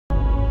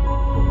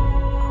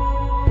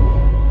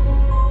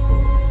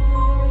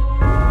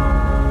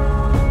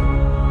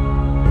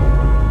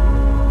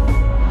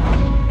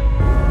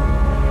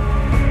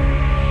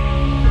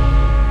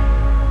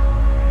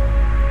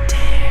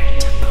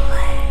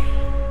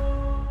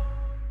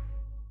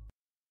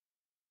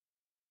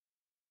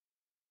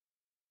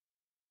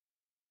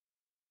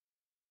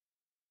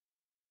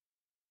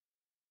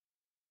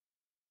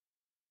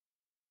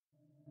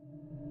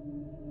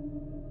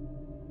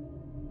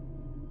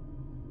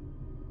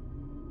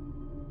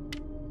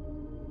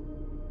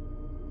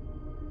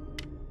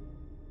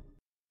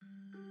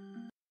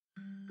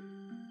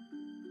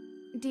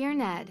Dear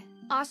Ned,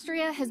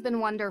 Austria has been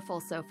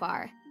wonderful so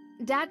far.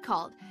 Dad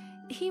called.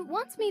 He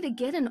wants me to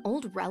get an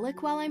old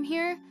relic while I'm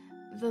here,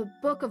 the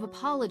Book of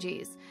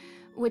Apologies,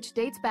 which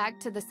dates back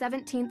to the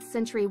 17th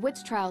century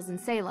witch trials in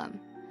Salem.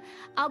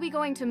 I'll be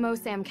going to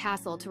Mosam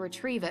Castle to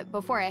retrieve it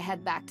before I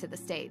head back to the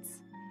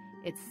States.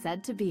 It's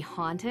said to be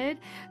haunted,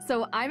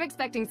 so I'm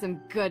expecting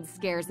some good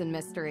scares and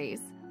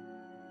mysteries.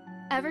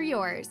 Ever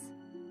yours,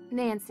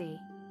 Nancy.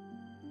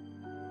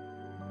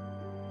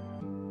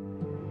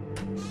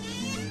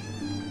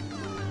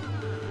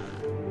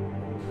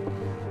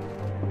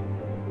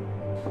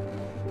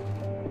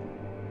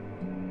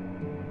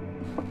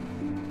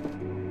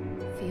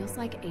 Feels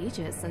like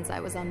ages since I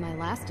was on my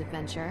last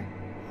adventure.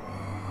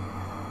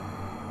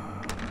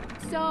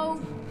 So,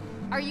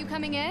 are you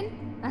coming in?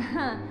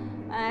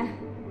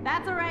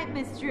 That's all right,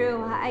 Miss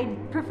Drew.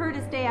 I'd prefer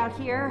to stay out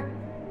here.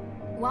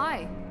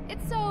 Why?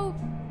 It's so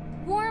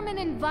warm and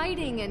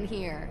inviting in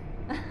here.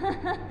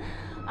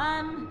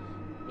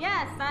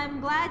 Yes,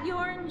 I'm glad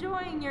you're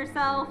enjoying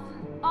yourself.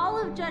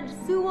 All of Judge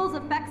Sewell's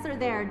effects are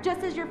there,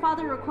 just as your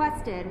father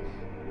requested.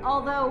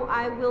 Although,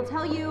 I will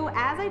tell you,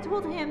 as I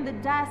told him, the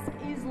desk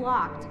is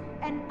locked,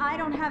 and I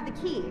don't have the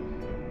key.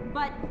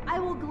 But I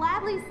will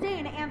gladly stay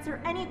and answer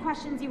any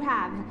questions you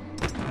have.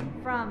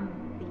 From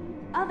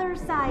the other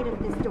side of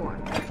this door.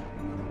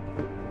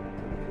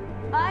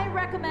 I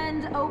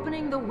recommend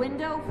opening the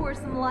window for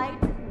some light.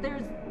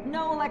 There's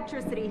no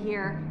electricity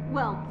here.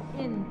 Well,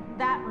 in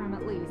that room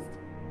at least.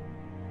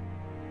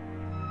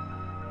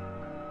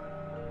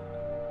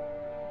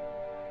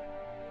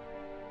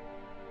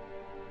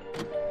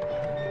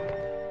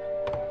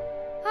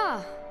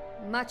 Ah,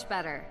 much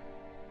better.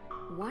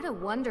 What a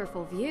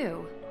wonderful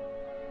view.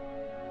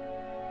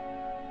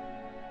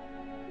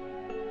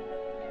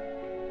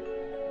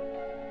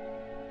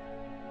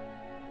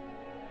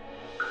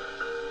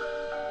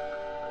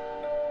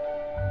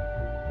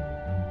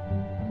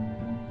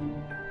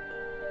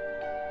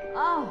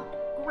 Oh,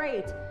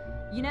 great.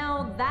 You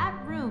know, that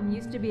room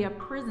used to be a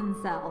prison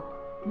cell.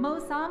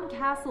 Mosam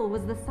Castle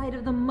was the site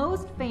of the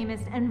most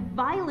famous and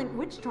violent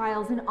witch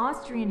trials in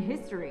Austrian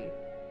history.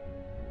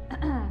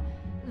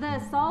 The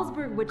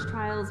Salzburg witch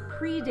trials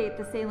predate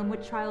the Salem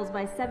witch trials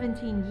by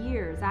 17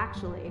 years,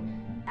 actually.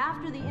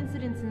 After the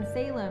incidents in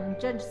Salem,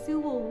 Judge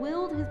Sewell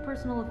willed his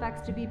personal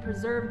effects to be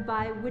preserved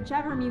by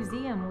whichever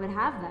museum would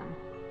have them.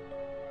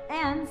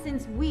 And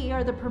since we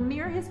are the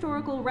premier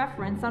historical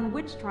reference on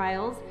witch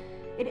trials,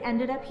 it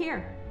ended up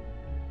here.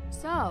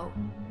 So,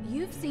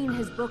 you've seen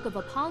his Book of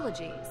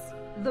Apologies.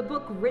 The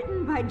book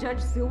written by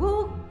Judge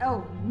Sewell?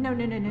 Oh, no.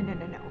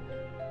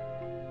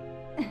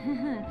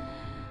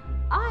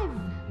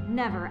 I've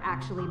never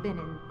actually been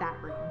in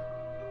that room.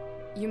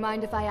 You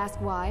mind if I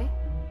ask why?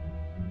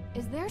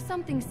 Is there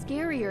something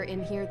scarier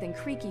in here than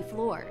creaky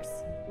floors?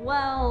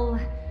 Well,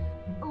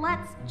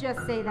 let's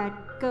just say that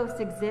ghosts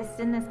exist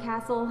in this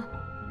castle.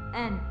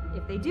 And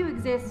if they do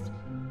exist,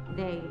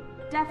 they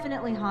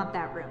definitely haunt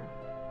that room.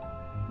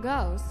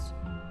 Ghost?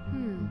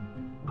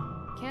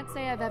 Can't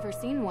say I've ever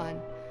seen one,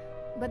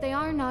 but they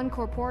are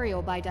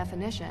non-corporeal by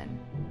definition.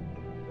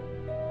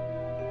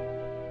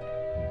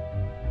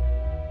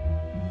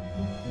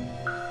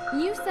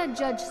 You said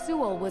Judge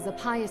Sewell was a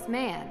pious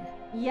man.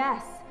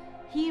 Yes,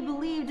 he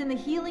believed in the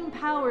healing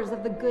powers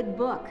of the good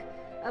book.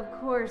 Of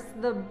course,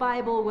 the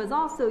Bible was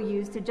also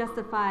used to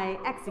justify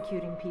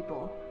executing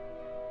people.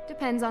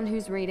 Depends on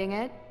who's reading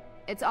it.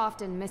 It's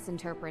often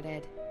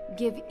misinterpreted.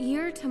 Give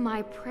ear to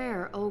my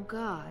prayer, O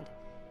God,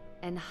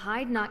 and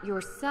hide not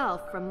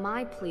yourself from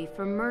my plea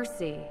for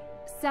mercy.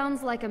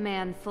 Sounds like a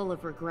man full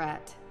of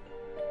regret.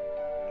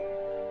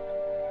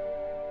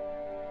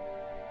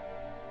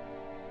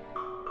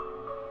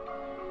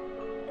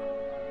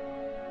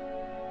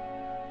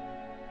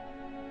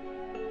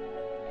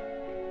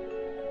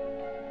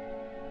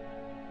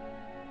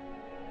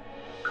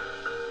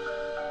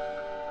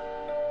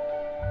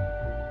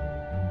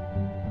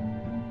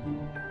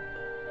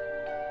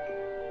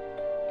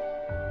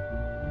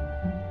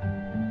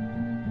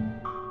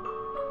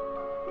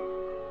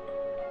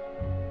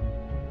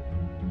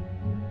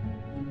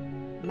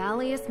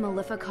 Malleus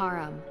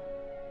Maleficarum.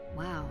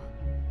 Wow.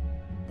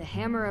 The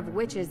Hammer of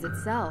Witches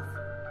itself.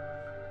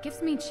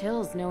 Gives me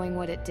chills knowing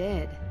what it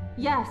did.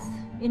 Yes,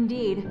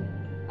 indeed.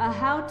 A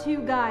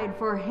how-to guide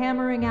for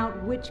hammering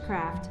out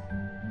witchcraft.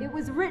 It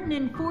was written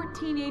in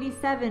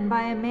 1487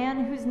 by a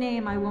man whose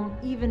name I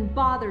won't even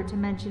bother to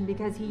mention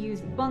because he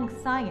used bunk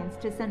science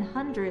to send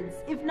hundreds,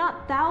 if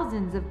not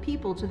thousands, of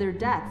people to their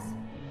deaths.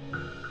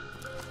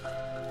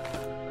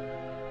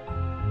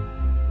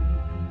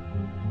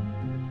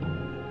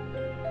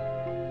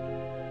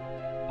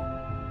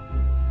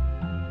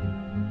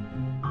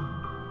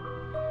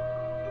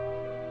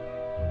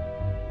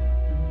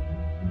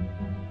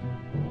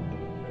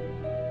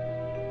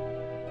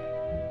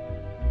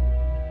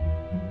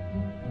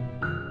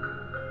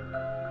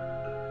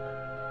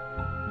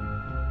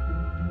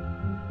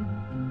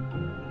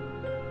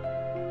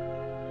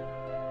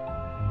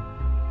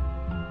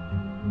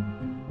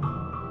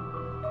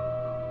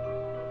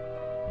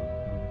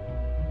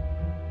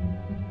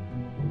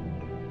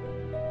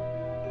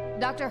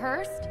 Dr.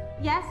 Hurst?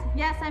 Yes,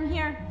 I'm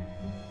here.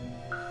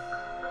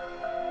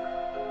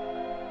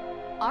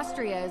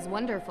 Austria is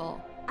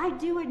wonderful. I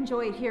do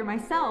enjoy it here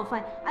myself.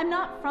 I'm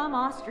not from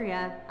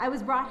Austria. I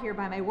was brought here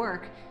by my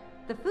work.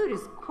 The food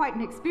is quite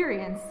an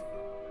experience.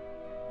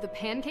 The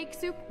pancake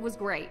soup was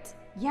great.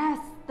 Yes,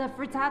 the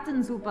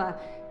Frittatensuppe.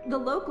 The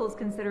locals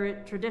consider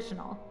it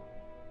traditional.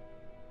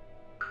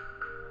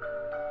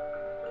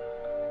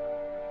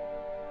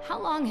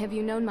 How long have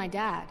you known my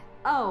dad?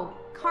 Oh,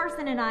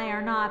 Carson and I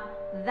are not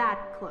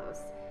that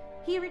close.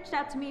 He reached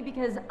out to me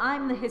because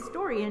I'm the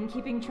historian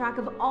keeping track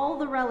of all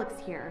the relics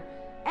here.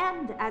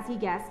 And, as he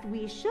guessed,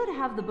 we should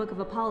have the Book of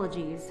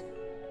Apologies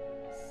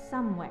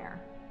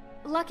somewhere.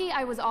 Lucky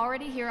I was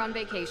already here on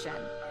vacation.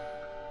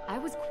 I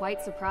was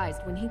quite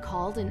surprised when he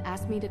called and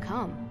asked me to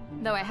come.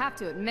 Though I have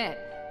to admit,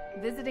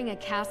 visiting a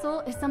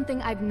castle is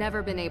something I've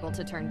never been able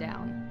to turn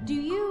down. Do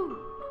you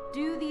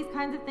do these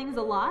kinds of things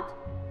a lot?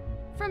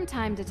 From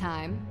time to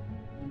time.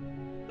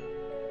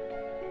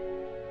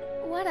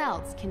 What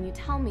else can you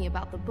tell me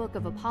about the Book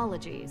of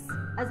Apologies?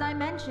 As I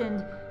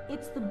mentioned,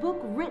 it's the book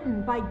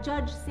written by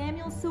Judge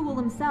Samuel Sewell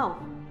himself,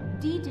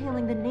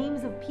 detailing the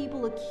names of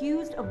people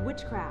accused of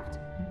witchcraft.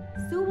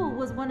 Sewell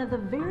was one of the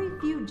very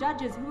few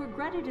judges who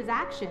regretted his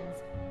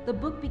actions. The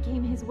book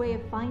became his way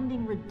of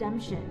finding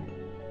redemption.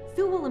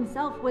 Sewell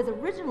himself was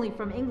originally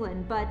from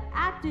England, but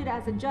acted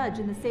as a judge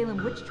in the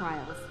Salem witch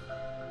trials.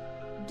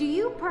 Do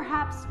you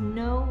perhaps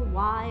know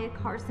why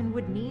Carson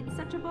would need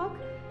such a book?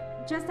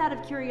 Just out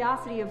of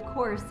curiosity, of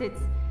course,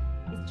 it's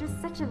just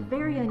such a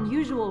very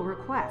unusual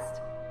request.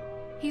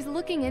 He's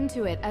looking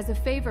into it as a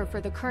favor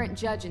for the current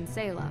judge in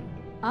Salem.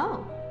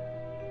 Oh.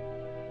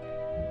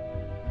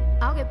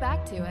 I'll get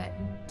back to it.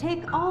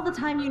 Take all the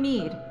time you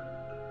need.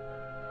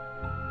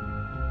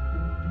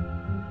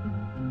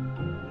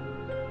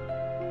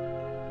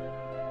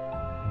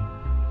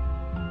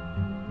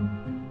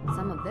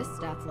 Some of this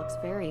stuff looks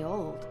very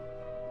old,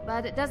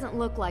 but it doesn't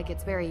look like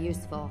it's very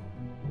useful.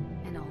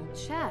 An old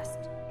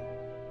chest,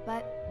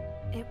 but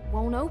it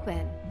won't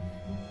open.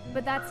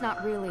 But that's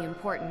not really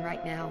important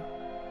right now.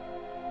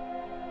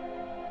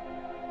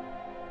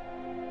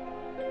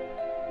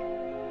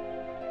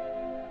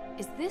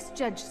 Is this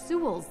Judge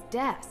Sewell's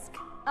desk?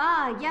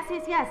 Ah, yes.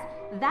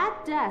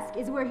 That desk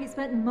is where he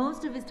spent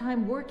most of his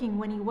time working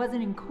when he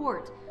wasn't in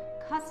court.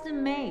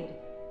 Custom made.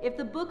 If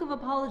the Book of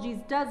Apologies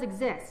does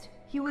exist,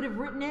 he would have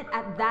written it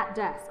at that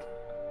desk.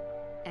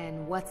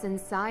 And what's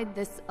inside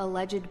this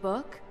alleged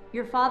book?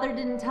 Your father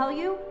didn't tell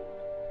you?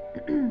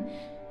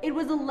 It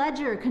was a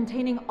ledger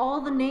containing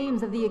all the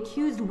names of the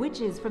accused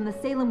witches from the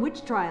Salem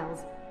witch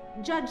trials.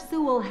 Judge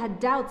Sewell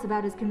had doubts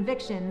about his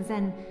convictions,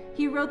 and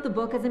he wrote the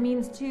book as a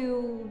means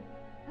to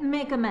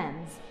make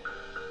amends.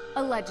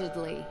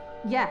 Allegedly.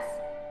 Yes.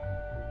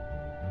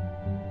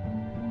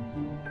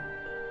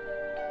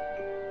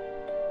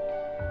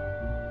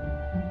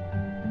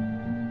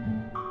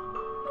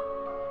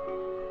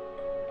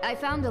 I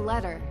found a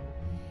letter.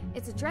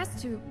 It's addressed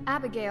to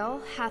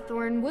Abigail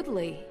Hathorne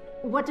Woodley.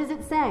 What does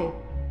it say?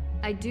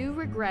 I do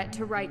regret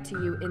to write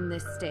to you in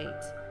this state.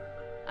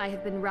 I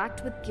have been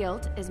racked with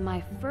guilt as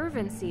my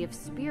fervency of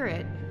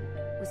spirit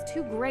was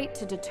too great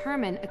to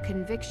determine a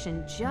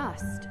conviction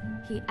just.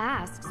 He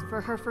asks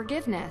for her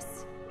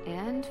forgiveness,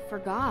 and for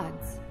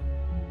God's.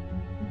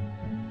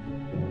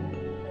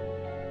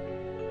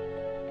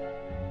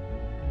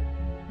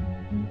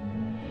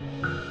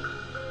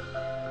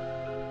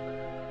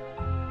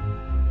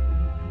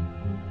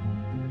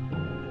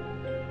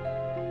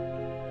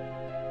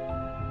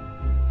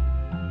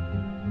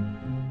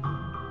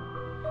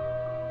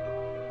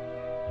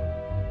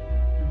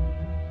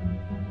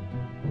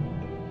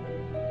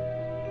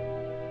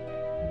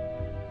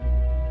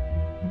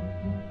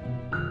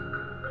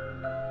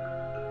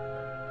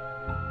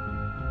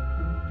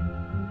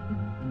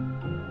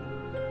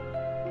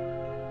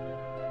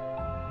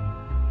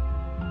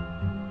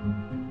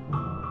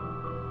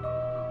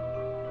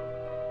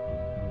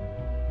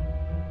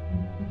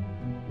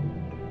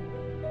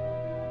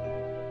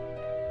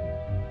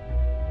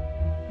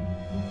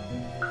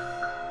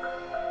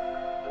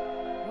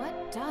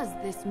 What does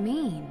this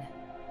mean?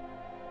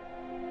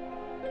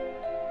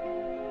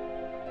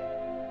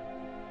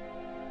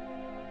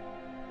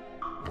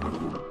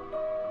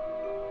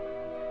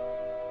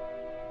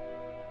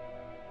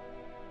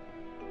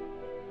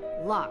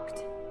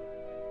 Locked.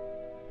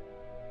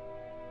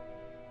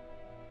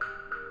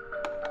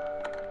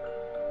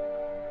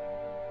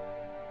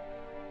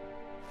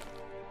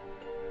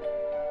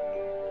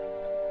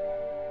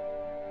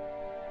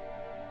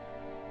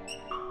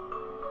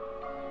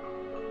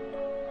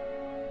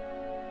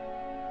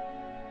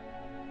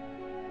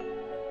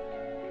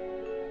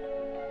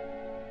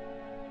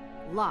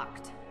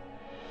 Locked.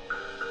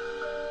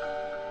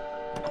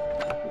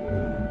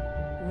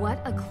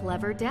 What a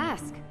clever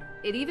desk.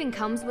 It even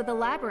comes with a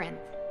labyrinth.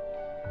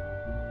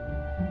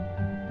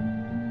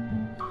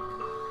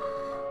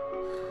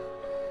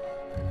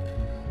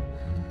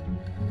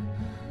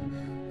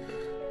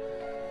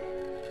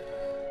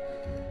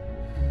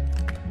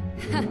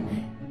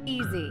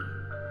 Easy.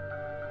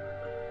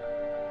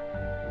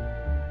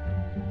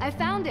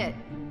 found it.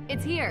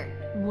 It's here.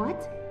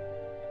 What?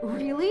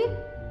 Really?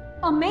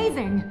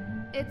 Amazing!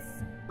 It's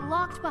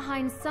locked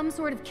behind some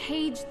sort of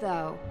cage,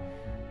 though.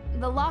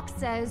 The lock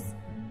says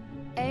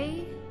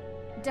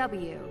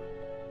A.W.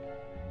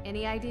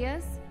 Any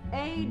ideas?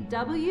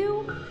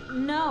 A.W.?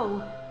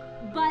 No.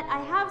 But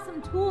I have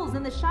some tools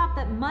in the shop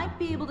that might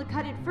be able to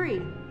cut it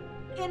free.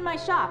 In my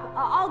shop.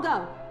 I'll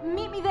go.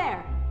 Meet me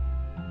there.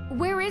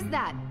 Where is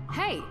that?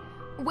 Hey,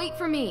 wait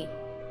for me.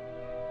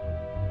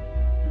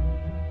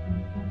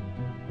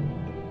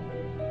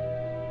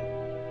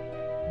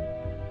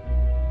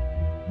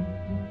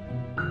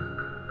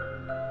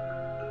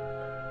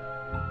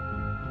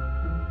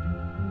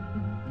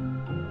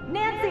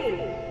 Nancy!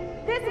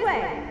 This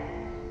way!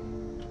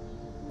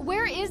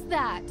 Where is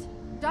that?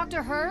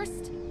 Dr.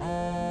 Hurst?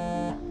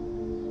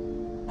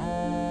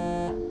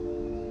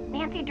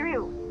 Nancy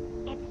Drew,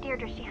 it's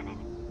Deirdre Shannon.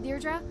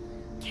 Deirdre,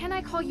 can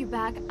I call you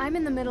back? I'm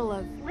in the middle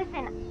of...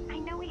 Listen, I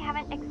know we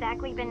haven't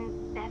exactly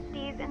been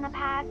besties in the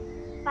past,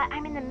 but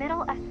I'm in the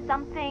middle of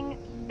something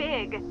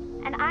big,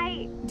 and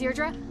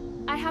Deirdre,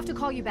 I have to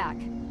call you back.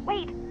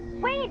 Wait,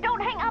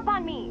 don't hang up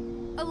on me!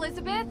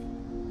 Elizabeth?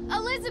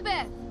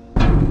 Elizabeth!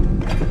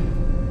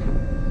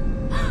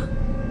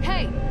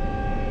 Hey!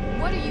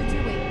 What are you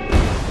doing?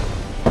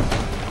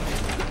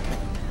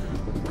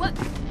 What?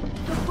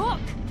 The book!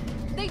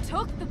 They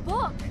took the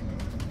book!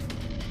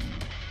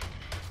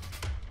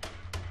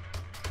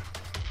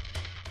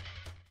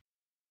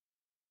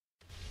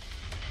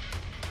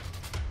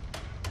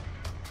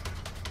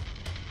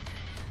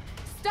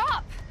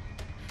 Stop!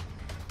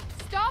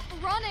 Stop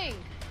running!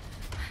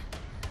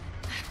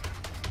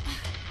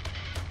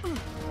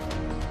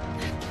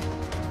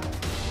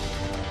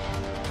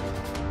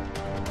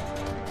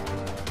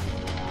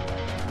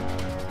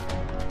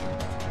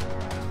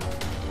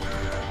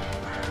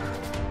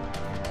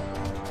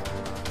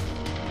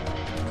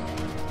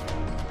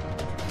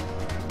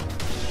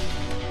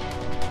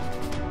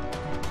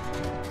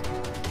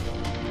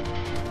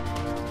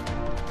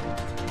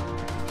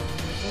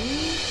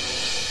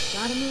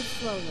 Gotta move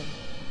slowly.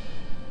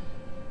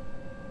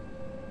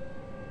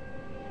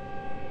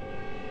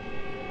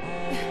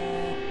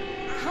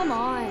 Come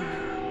on.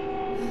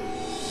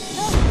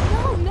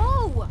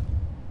 No!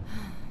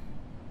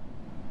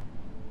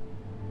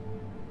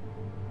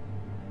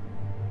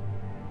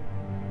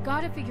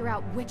 Gotta figure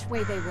out which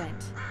way they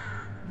went.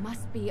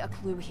 Must be a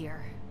clue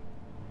here.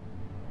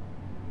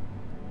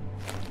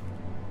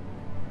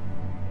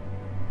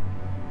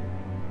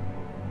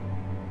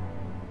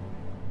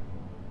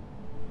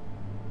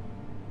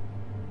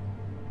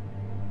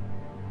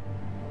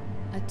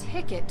 A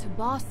ticket to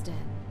Boston.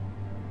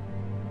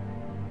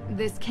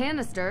 This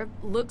canister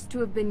looks to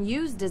have been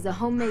used as a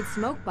homemade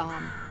smoke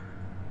bomb.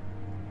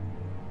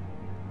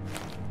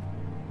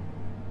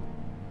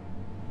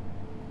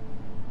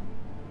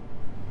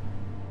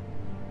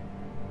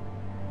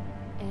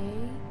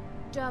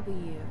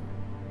 A.W.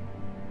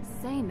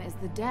 Same as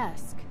the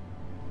desk.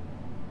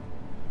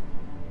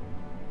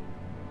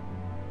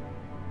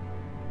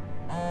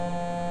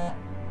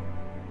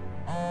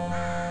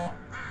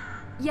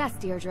 Yes,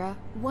 Deirdre.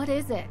 What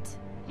is it?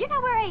 You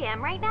know where I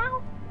am right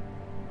now?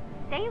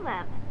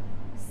 Salem.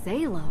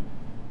 Salem?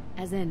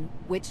 As in,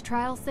 witch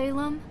trial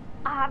Salem?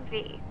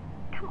 Obvi.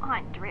 Come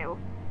on, Drew.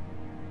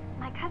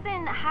 My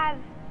cousin has...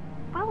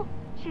 well,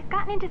 she's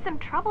gotten into some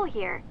trouble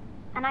here,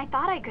 and I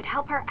thought I could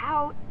help her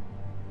out.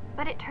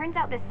 But it turns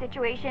out this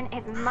situation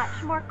is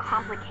much more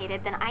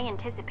complicated than I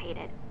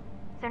anticipated.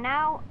 So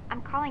now,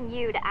 I'm calling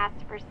you to ask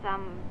for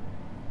some...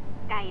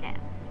 guidance.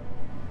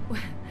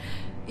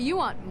 You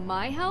want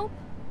my help?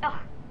 Ugh,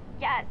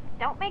 yes,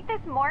 don't make this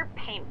more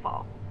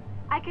painful.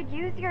 I could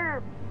use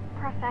your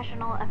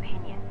professional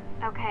opinion,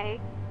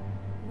 okay?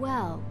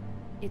 Well,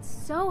 it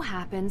so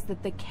happens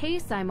that the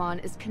case I'm on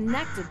is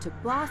connected to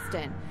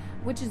Boston,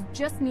 which is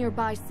just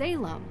nearby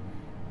Salem.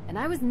 And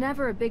I was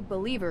never a big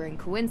believer in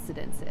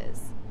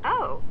coincidences.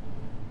 Oh,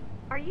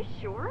 are you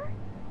sure?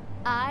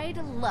 I'd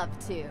love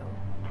to.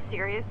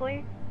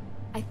 Seriously?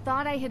 I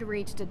thought I had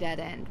reached a dead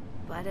end,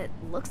 but it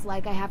looks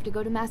like I have to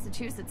go to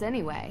Massachusetts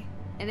anyway.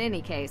 In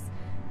any case,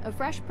 a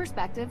fresh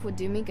perspective would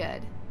do me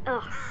good.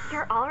 Ugh,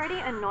 you're already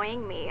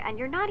annoying me, and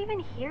you're not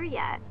even here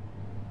yet.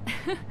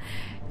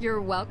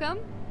 You're welcome.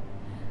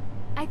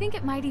 I think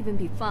it might even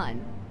be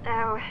fun.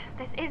 Oh,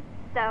 this is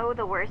so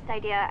the worst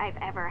idea I've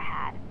ever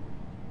had.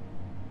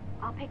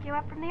 I'll pick you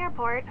up from the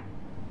airport.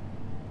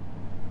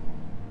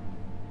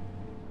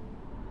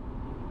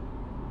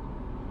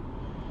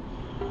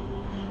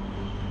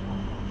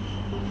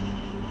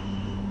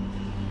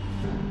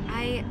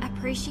 I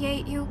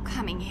appreciate you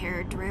coming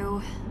here,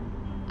 Drew.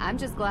 I'm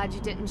just glad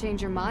you didn't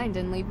change your mind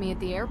and leave me at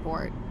the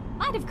airport.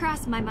 Might have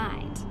crossed my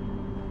mind.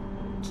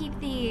 Keep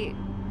the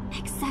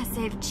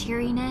excessive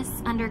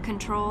cheeriness under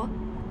control,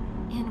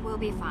 and we'll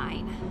be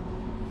fine.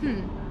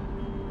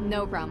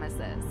 No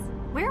promises.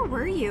 Where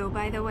were you,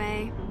 by the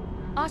way?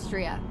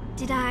 Austria.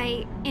 Did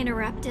I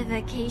interrupt a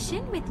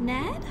vacation with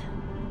Ned?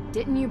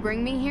 Didn't you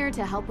bring me here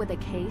to help with a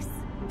case?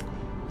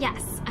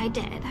 Yes, I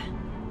did.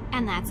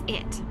 And that's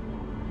it.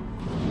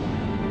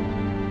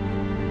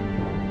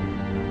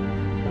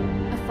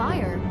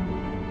 fire.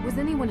 Was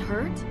anyone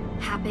hurt?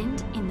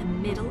 Happened in the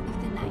middle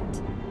of the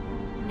night.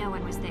 No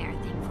one was there,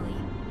 thankfully.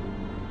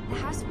 The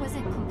house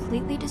wasn't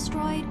completely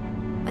destroyed,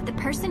 but the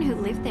person who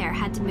lived there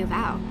had to move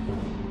out.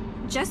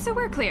 Just so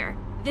we're clear,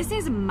 this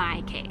is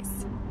my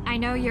case. I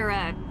know you're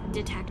a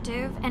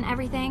detective and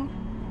everything,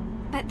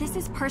 but this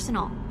is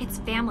personal. It's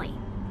family.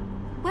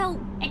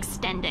 Well,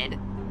 extended,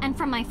 and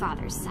from my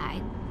father's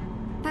side.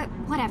 But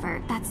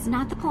whatever, that's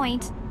not the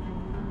point.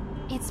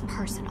 It's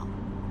personal.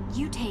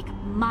 You take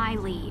my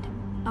lead,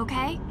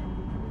 okay?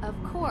 Of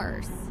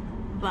course.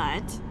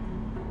 But?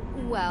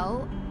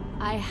 Well,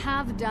 I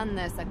have done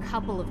this a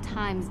couple of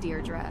times,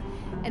 Deirdre.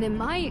 And in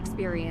my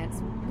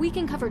experience, we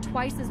can cover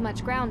twice as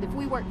much ground if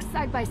we work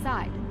side by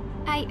side.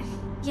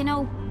 You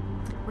know,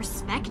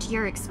 respect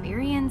your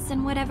experience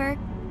and whatever,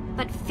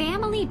 but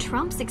family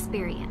trumps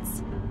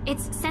experience.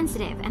 It's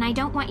sensitive, and I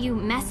don't want you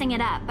messing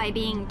it up by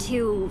being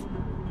too...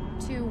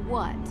 To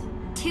what?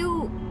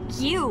 Too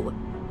you.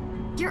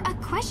 You're a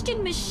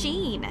question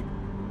machine.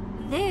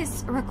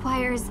 This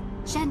requires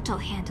gentle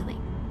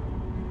handling.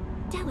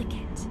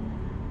 Delicate.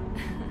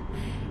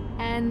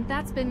 And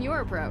that's been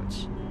your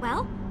approach.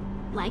 Well,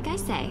 like I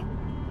say,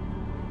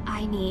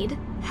 I need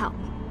help.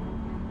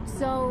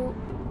 So,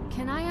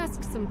 can I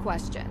ask some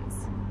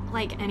questions?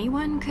 Like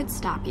anyone could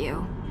stop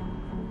you.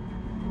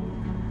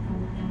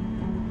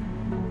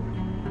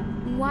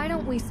 Why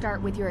don't we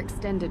start with your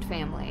extended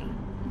family?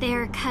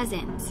 They're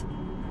cousins.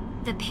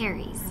 The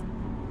Perrys.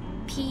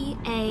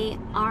 P-A-R-R-Y.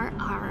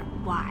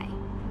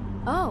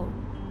 Oh,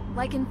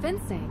 like in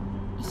fencing.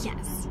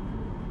 Yes.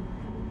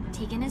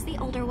 Tegan is the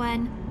older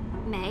one.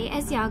 May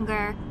is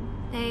younger.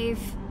 They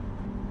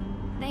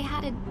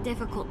had a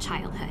difficult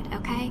childhood,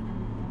 okay?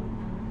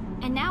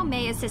 And now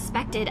May is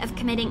suspected of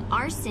committing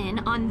arson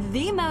on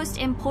the most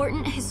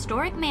important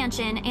historic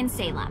mansion in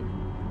Salem.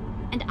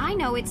 And I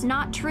know it's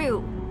not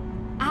true.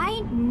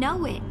 I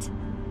know it.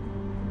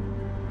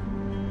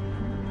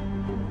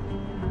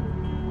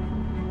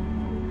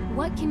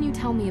 What can you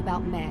tell me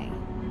about May?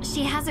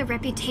 She has a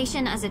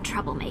reputation as a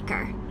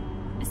troublemaker.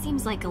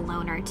 Seems like a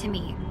loner to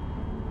me.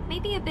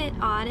 Maybe a bit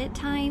odd at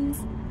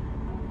times.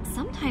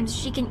 Sometimes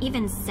she can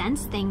even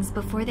sense things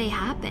before they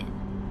happen.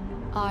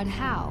 Odd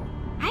how?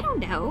 I don't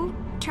know.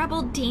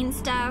 Troubled teen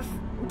stuff,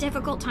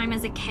 difficult time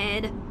as a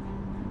kid.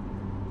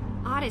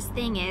 Oddest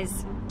thing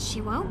is, she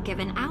won't give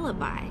an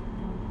alibi.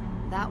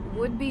 That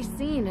would be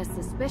seen as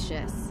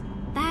suspicious.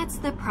 That's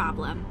the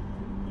problem.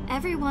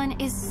 Everyone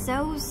is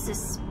so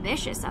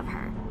suspicious of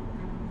her.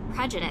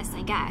 Prejudice,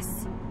 I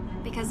guess.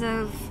 Because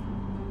of...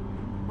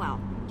 well,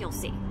 you'll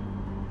see.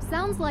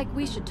 Sounds like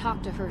we should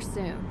talk to her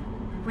soon.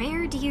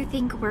 Where do you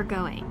think we're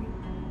going?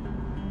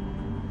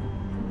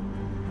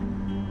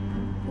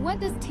 What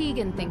does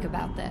Tegan think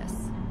about this?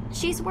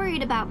 She's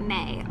worried about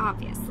May,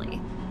 obviously.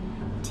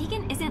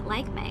 Tegan isn't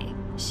like May.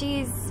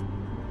 She's...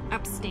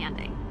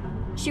 upstanding.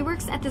 She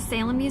works at the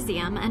Salem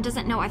Museum and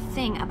doesn't know a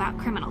thing about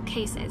criminal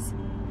cases,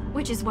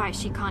 which is why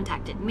she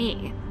contacted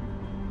me.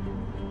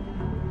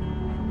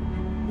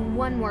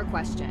 One more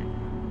question.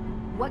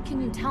 What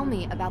can you tell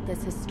me about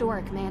this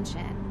historic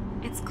mansion?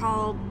 It's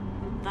called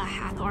the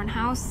Hathorne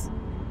House,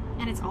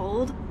 and it's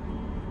old.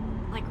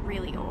 Like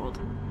really old.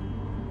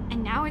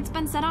 And now it's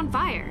been set on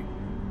fire.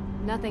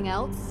 Nothing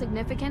else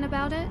significant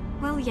about it?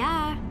 Well,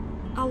 yeah,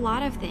 a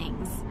lot of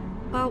things.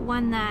 But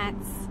one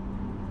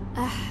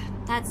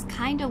that's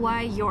kinda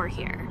why you're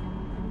here.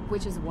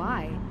 Which is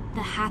why?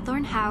 The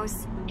Hathorne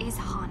House is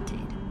haunted.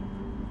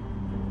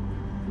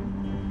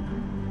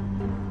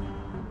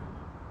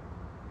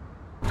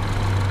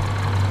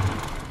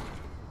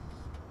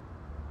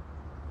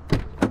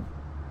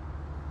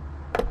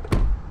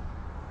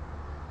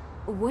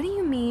 What do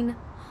you mean,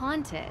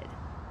 haunted?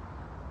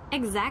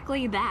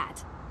 Exactly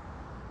that.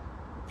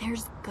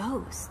 There's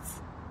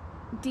ghosts.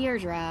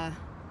 Deirdre.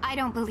 I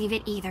don't believe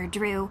it either,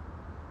 Drew.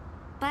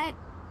 But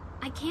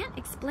I can't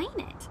explain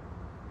it.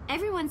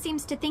 Everyone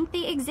seems to think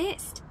they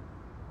exist.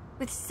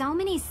 With so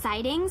many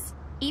sightings,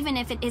 even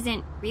if it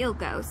isn't real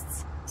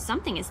ghosts,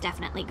 something is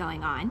definitely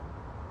going on.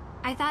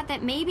 I thought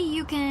that maybe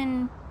you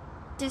can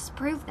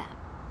disprove them.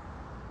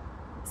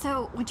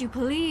 So, would you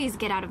please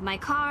get out of my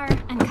car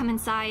and come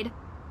inside?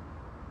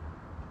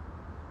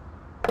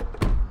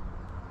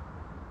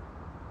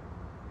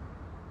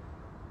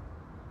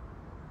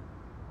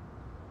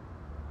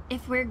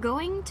 If we're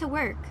going to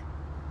work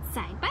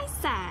side by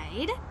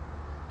side,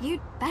 you'd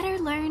better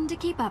learn to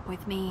keep up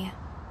with me.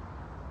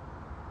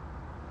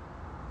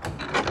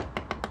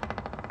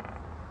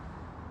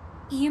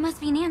 You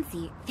must be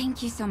Nancy.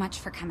 Thank you so much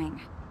for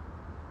coming.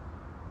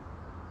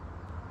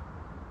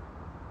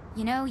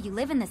 You know, you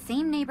live in the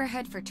same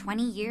neighborhood for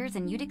 20 years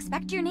and you'd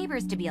expect your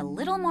neighbors to be a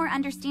little more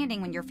understanding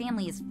when your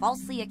family is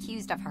falsely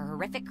accused of a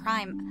horrific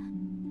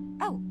crime.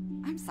 Oh,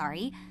 I'm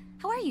sorry.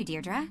 How are you,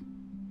 Deirdre?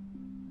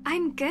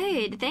 I'm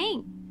good,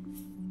 thanks.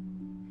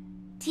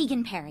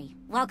 Tegan Perry,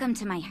 welcome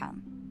to my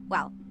home.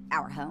 Well,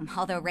 our home,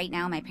 although right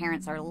now my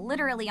parents are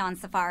literally on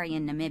safari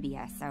in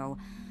Namibia, so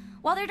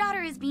while their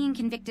daughter is being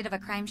convicted of a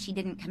crime she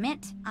didn't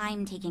commit,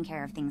 I'm taking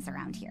care of things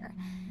around here.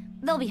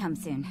 They'll be home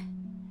soon.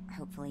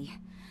 Hopefully.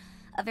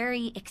 A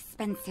very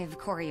expensive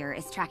courier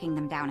is tracking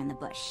them down in the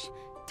bush.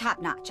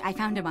 Top notch, I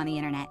found him on the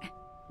internet.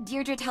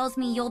 Deirdre tells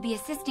me you'll be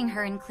assisting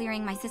her in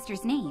clearing my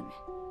sister's name.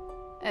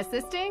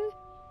 Assisting?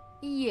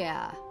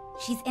 Yeah.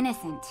 She's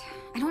innocent.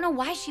 I don't know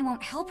why she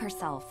won't help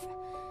herself.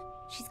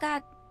 She's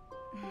got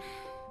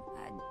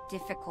a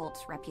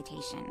difficult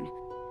reputation.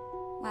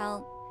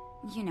 Well,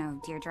 you know,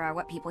 Deirdre,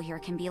 what people here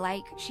can be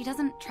like. She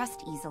doesn't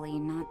trust easily,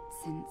 not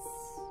since...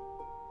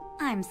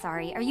 I'm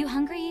sorry, are you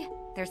hungry?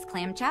 There's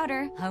clam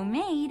chowder,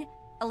 homemade.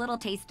 A little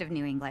taste of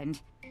New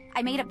England.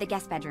 I made up the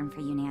guest bedroom for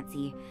you,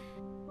 Nancy.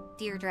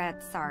 Deirdre,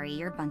 sorry,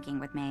 you're bunking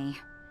with May.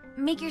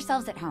 Make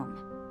yourselves at home.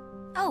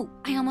 Oh,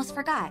 I almost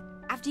forgot.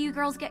 After you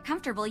girls get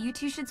comfortable, you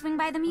two should swing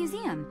by the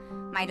museum.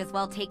 Might as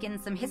well take in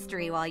some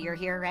history while you're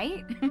here,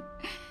 right?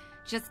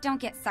 Just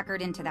don't get suckered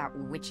into that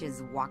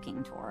witch's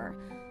walking tour.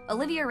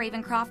 Olivia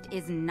Ravencroft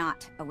is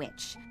not a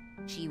witch.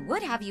 She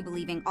would have you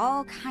believing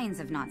all kinds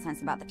of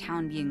nonsense about the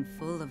town being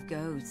full of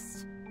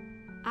ghosts.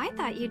 I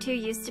thought you two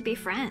used to be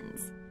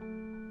friends.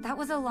 That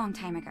was a long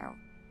time ago.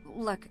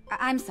 Look,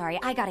 I'm sorry,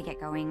 I gotta get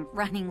going.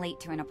 Running late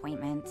to an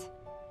appointment.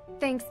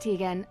 Thanks,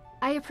 Tegan.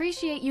 I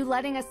appreciate you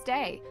letting us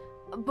stay.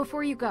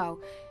 Before you go,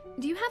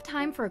 do you have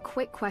time for a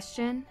quick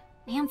question?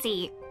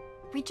 Nancy,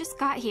 we just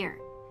got here.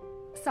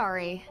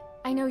 Sorry,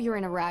 I know you're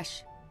in a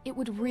rush. It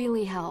would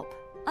really help.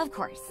 Of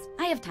course.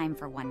 I have time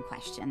for one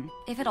question,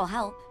 if it'll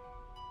help.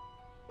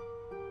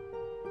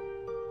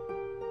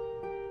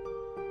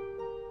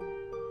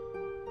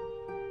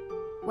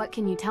 What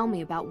can you tell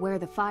me about where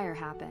the fire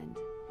happened?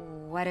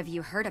 What have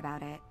you heard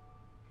about it?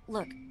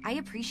 Look, I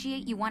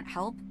appreciate you want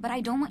help, but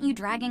I don't want you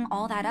dragging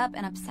all that up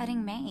and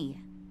upsetting May.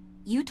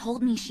 You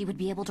told me she would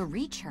be able to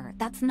reach her.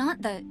 That's not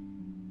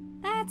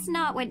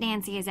what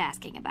Nancy is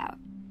asking about.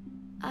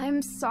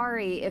 I'm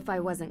sorry if I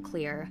wasn't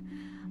clear.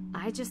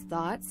 I just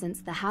thought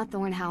since the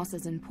Hathorne House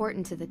is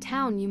important to the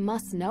town, you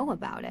must know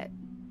about it.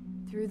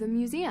 Through the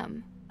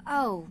museum.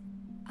 Oh,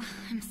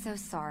 I'm so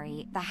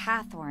sorry. The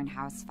Hathorne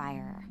House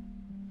fire.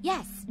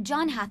 Yes,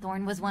 John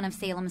Hathorne was one of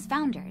Salem's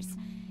founders.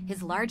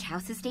 His large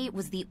house estate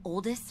was the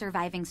oldest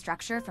surviving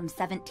structure from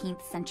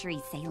 17th century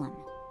Salem.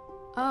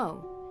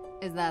 Oh,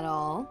 is that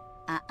all?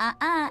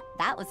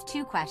 That was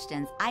 2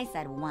 questions. I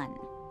said 1.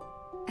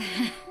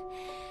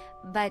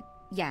 But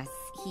yes,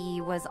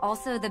 he was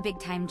also the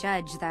big-time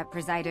judge that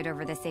presided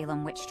over the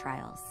Salem witch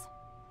trials.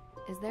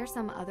 Is there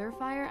some other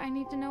fire I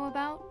need to know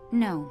about?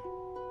 No.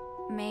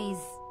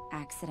 May's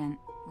accident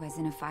was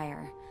in a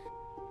fire.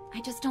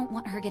 I just don't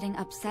want her getting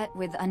upset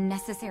with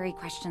unnecessary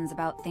questions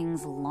about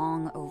things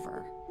long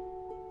over.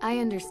 I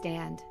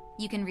understand.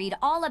 You can read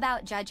all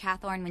about Judge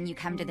Hathorne when you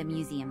come to the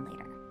museum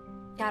later.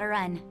 Gotta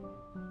run.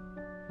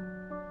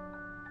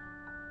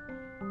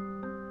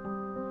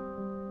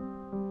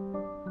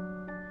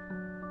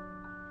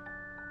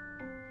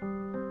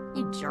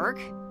 You jerk.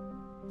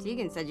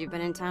 Tegan said you've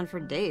been in town for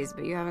days,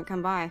 but you haven't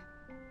come by.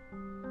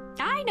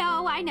 I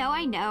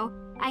know.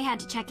 I had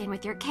to check in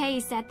with your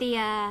case at the,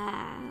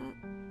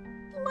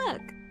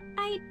 Look,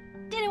 I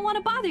didn't want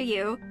to bother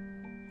you.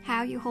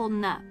 How you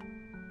holding up?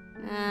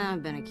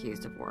 I've been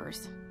accused of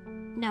worse.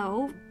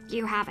 No,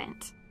 you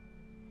haven't.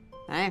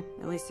 Hey,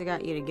 at least I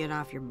got you to get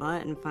off your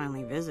butt and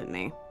finally visit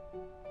me.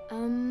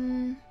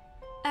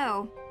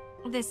 Oh,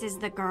 this is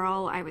the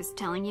girl I was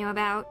telling you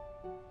about.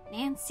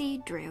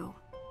 Nancy Drew.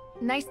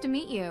 Nice to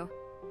meet you.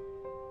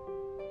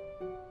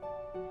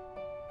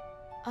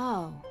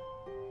 Oh.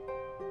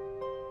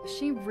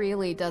 She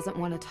really doesn't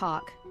want to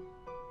talk.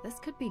 This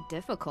could be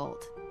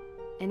difficult.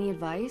 Any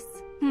advice?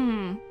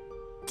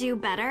 Do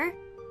better?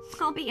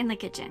 I'll be in the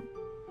kitchen.